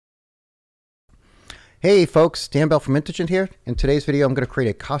Hey folks, Dan Bell from Intelligent here. In today's video, I'm going to create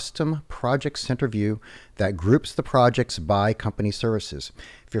a custom project center view that groups the projects by company services.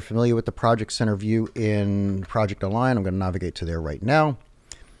 If you're familiar with the project center view in Project Online, I'm going to navigate to there right now.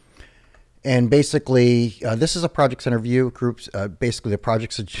 And basically, this is a project center view. Groups, basically the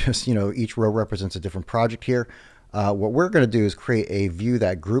projects are just, each row represents a different project here. What we're going to do is create a view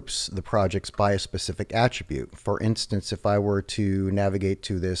that groups the projects by a specific attribute. For instance, if I were to navigate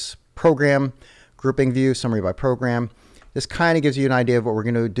to this program, grouping view, summary by program. This kind of gives you an idea of what we're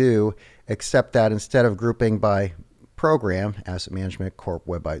going to do, except that instead of grouping by program, asset management, corp,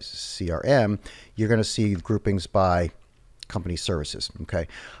 web by CRM, you're going to see groupings by company services. Okay.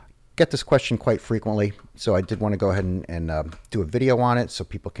 Get this question quite frequently, so I did want to go ahead and do a video on it so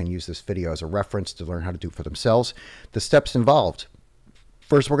people can use this video as a reference to learn how to do it for themselves. The steps involved.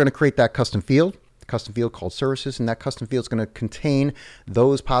 First, we're going to create that custom field called services, and that custom field is going to contain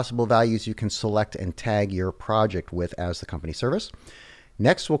those possible values you can select and tag your project with as the company service.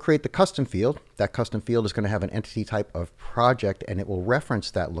 Next, we'll create the custom field. That custom field is going to have an entity type of project, and it will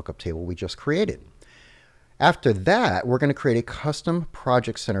reference that lookup table we just created. After that, we're going to create a custom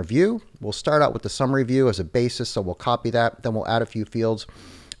project center view. We'll start out with the summary view as a basis, so we'll copy that. Then we'll add a few fields.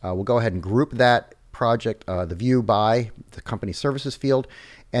 We'll go ahead and group that project, the view by the company services field,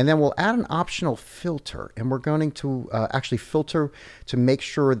 and then we'll add an optional filter, and we're going to actually filter to make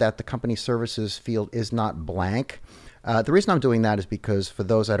sure that the company services field is not blank. The reason I'm doing that is because for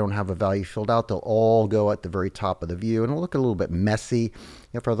those I don't have a value filled out, they'll all go at the very top of the view, and it'll look a little bit messy.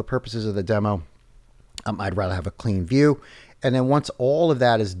 For the purposes of the demo, I'd rather have a clean view. And then once all of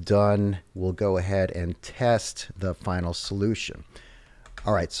that is done, we'll go ahead and test the final solution.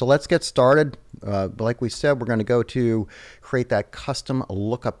 All right, so let's get started. Like we said, we're going to go to create that custom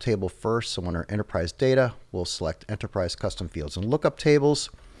lookup table first. So on our enterprise data, we'll select enterprise custom fields and lookup tables.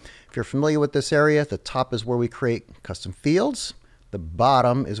 If you're familiar with this area, the top is where we create custom fields. The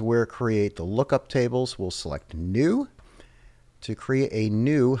bottom is where we create the lookup tables. We'll select new to create a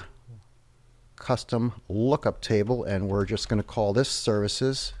new custom lookup table, and we're just going to call this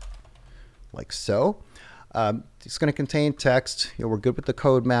services, like so. It's going to contain text. We're good with the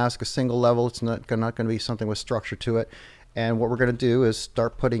code mask, a single level. It's not going to be something with structure to it. And what we're going to do is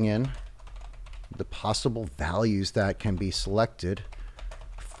start putting in the possible values that can be selected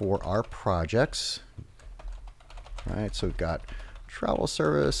for our projects. All right, so we've got travel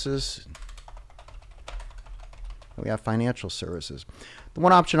services. We have financial services. The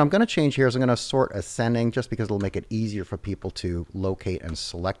one option I'm going to change here is I'm going to sort ascending, just because it'll make it easier for people to locate and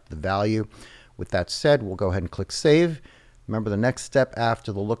select the value. With that said, we'll go ahead and click Save. Remember, the next step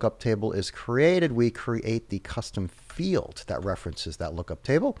after the lookup table is created, we create the custom field that references that lookup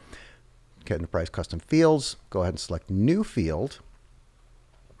table. Okay, Enterprise Custom Fields. Go ahead and select New Field.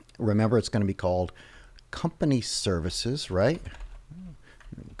 Remember, it's going to be called Company Services, right?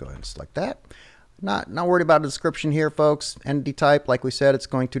 Go ahead and select that. Not worried about a description here, folks. Entity type, like we said, it's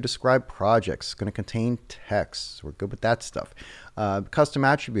going to describe projects. It's going to contain text. So we're good with that stuff. Custom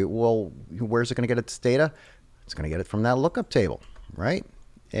attribute, well, where's it going to get its data? It's going to get it from that lookup table, right?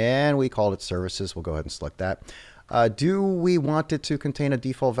 And we called it services. We'll go ahead and select that. Do we want it to contain a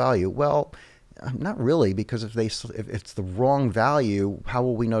default value? Well, not really, because if it's the wrong value, how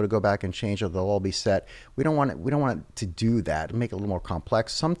will we know to go back and change it? They'll all be set. We don't want it to do that. Make it a little more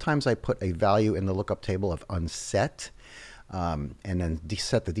complex. Sometimes I put a value in the lookup table of unset, and then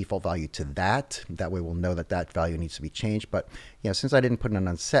set the default value to that. That way we'll know that that value needs to be changed. But since I didn't put an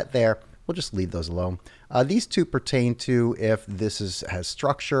unset there, we'll just leave those alone. These two pertain to if this has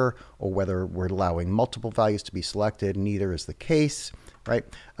structure or whether we're allowing multiple values to be selected. Neither is the case. Right?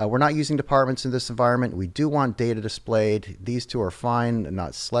 We're not using departments in this environment. We do want data displayed. These two are fine and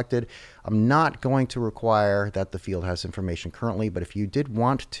not selected. I'm not going to require that the field has information currently, but if you did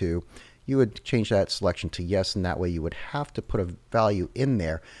want to, you would change that selection to yes, and that way you would have to put a value in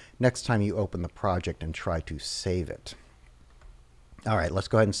there next time you open the project and try to save it. All right, let's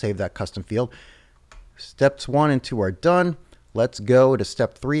go ahead and save that custom field. Steps 1 and 2 are done. Let's go to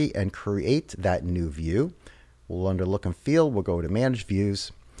step 3 and create that new view. We'll under look and feel, we'll go to manage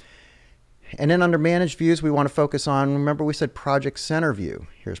views. And then under manage views, we want to focus on, remember we said project center view.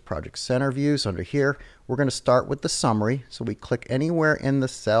 Here's project center views. Under here, we're going to start with the summary. So we click anywhere in the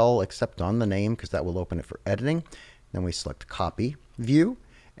cell except on the name, because that will open it for editing. Then we select copy view,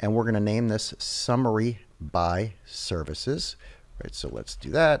 and we're going to name this summary by services. Right, so let's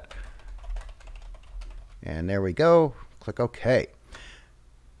do that. And there we go. Click OK.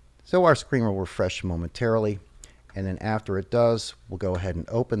 So our screen will refresh momentarily. And then after it does, we'll go ahead and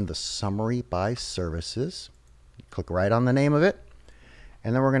open the summary by services. Click right on the name of it.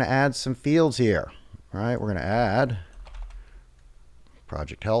 And then we're going to add some fields here. All right, we're going to add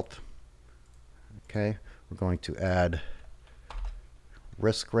project health. Okay, we're going to add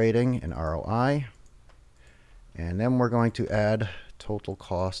risk rating and ROI. And then we're going to add total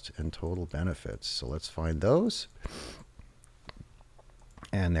cost and total benefits. So let's find those.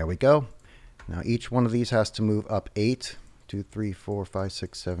 And there we go. Now each one of these has to move up 8. 2, 3, 4, 5,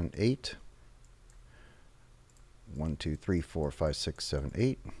 6, 7, 8. 1, 2, 3, 4, 5, 6, 7,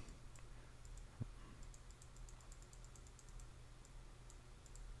 8.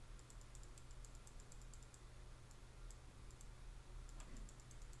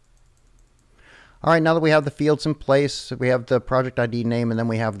 All right, now that we have the fields in place, we have the project ID name, and then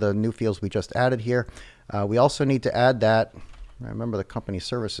we have the new fields we just added here. We also need to add that, remember the company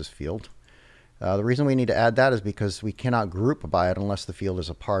services field. The reason we need to add that is because we cannot group by it unless the field is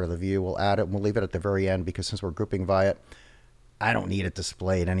a part of the view. We'll add it and we'll leave it at the very end because since we're grouping by it, I don't need it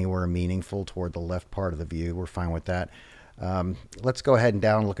displayed anywhere meaningful toward the left part of the view. We're fine with that. Let's go ahead and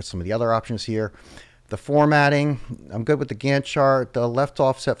down and look at some of the other options here. The formatting, I'm good with the Gantt chart. The left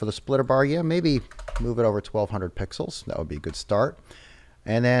offset for the splitter bar, yeah, maybe move it over 1200 pixels. That would be a good start.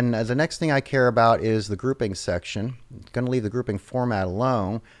 And then the next thing I care about is the grouping section. I'm going to leave the grouping format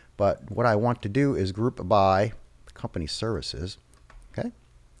alone, but what I want to do is group by company services. Okay,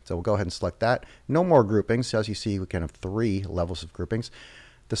 so we'll go ahead and select that. No more groupings. As you see, we can have 3 levels of groupings.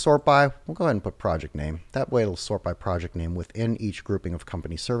 The sort by, we'll go ahead and put project name. That way it'll sort by project name within each grouping of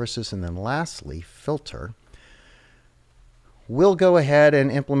company services. And then lastly, filter. We'll go ahead and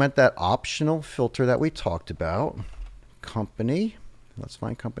implement that optional filter that we talked about. Company, let's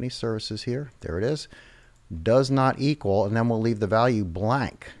find company services here. There it is. Does not equal, and then we'll leave the value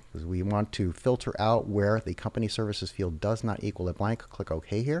blank because we want to filter out where the company services field does not equal a blank. Click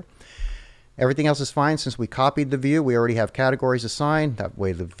OK here. Everything else is fine. Since we copied the view, we already have categories assigned. That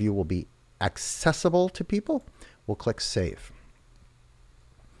way the view will be accessible to people. We'll click Save.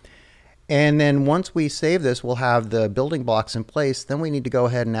 And then once we save this, we'll have the building blocks in place. Then we need to go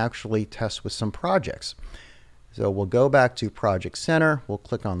ahead and actually test with some projects. So we'll go back to Project Center. We'll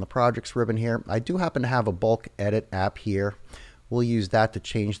click on the Projects ribbon here. I do happen to have a bulk edit app here. We'll use that to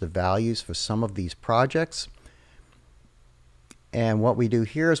change the values for some of these projects. And what we do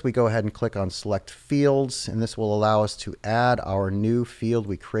here is we go ahead and click on Select Fields, and this will allow us to add our new field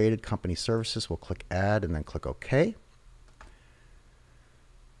we created, Company Services. We'll click Add and then click OK.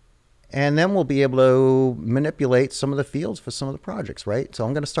 And then we'll be able to manipulate some of the fields for some of the projects, right? So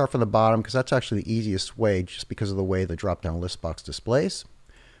I'm going to start from the bottom because that's actually the easiest way just because of the way the drop-down list box displays,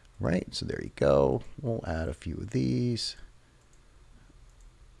 right? So there you go. We'll add a few of these.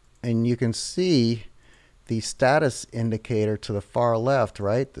 And you can see the status indicator to the far left,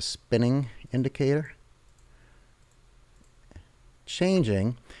 right? The spinning indicator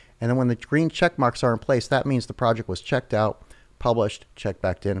changing. And then when the green check marks are in place, that means the project was checked out, published, checked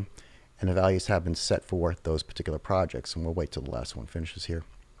back in, and the values have been set for those particular projects. And we'll wait till the last one finishes here,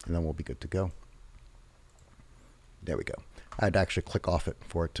 and then we'll be good to go. There we go. I had to actually click off it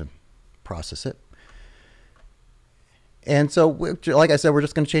for it to process it. And so, like I said, we're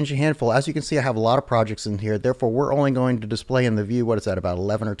just going to change a handful. As you can see, I have a lot of projects in here. Therefore, we're only going to display in the view, what is that, about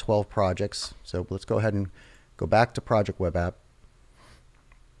 11 or 12 projects. So let's go ahead and go back to Project Web App.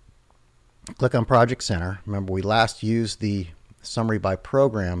 Click on Project Center. Remember, we last used the Summary by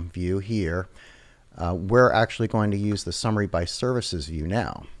Program view here. We're actually going to use the Summary by Services view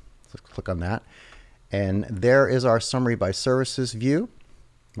now. Let's click on that. And there is our Summary by Services view,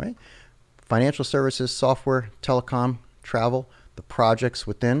 right? Financial services, software, telecom, travel, the projects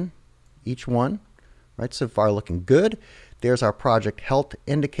within each one, right? So far looking good. There's our project health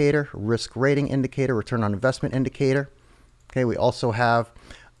indicator, risk rating indicator, return on investment indicator. Okay, we also have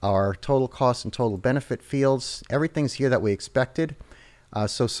our total cost and total benefit fields. Everything's here that we expected.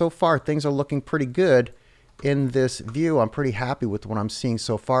 So far things are looking pretty good in this view. I'm pretty happy with what I'm seeing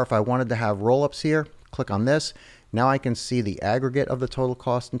so far. If I wanted to have roll-ups here, click on this. Now I can see the aggregate of the total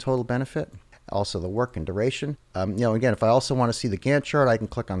cost and total benefit, also the work and duration. Again, if I also want to see the Gantt chart, I can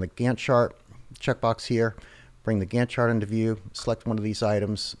click on the Gantt chart checkbox here, bring the Gantt chart into view, select one of these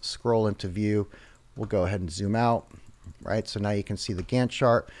items, scroll into view. We'll go ahead and zoom out, right? So now you can see the Gantt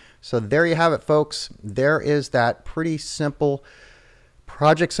chart. So there you have it, folks. There is that pretty simple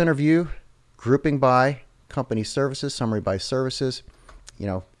project center view, grouping by company services, summary by services,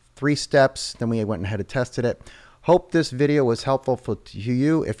 3 steps. Then we went ahead and tested it. Hope this video was helpful to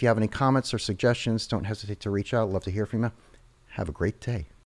you. If you have any comments or suggestions, don't hesitate to reach out. Love to hear from you. Have a great day.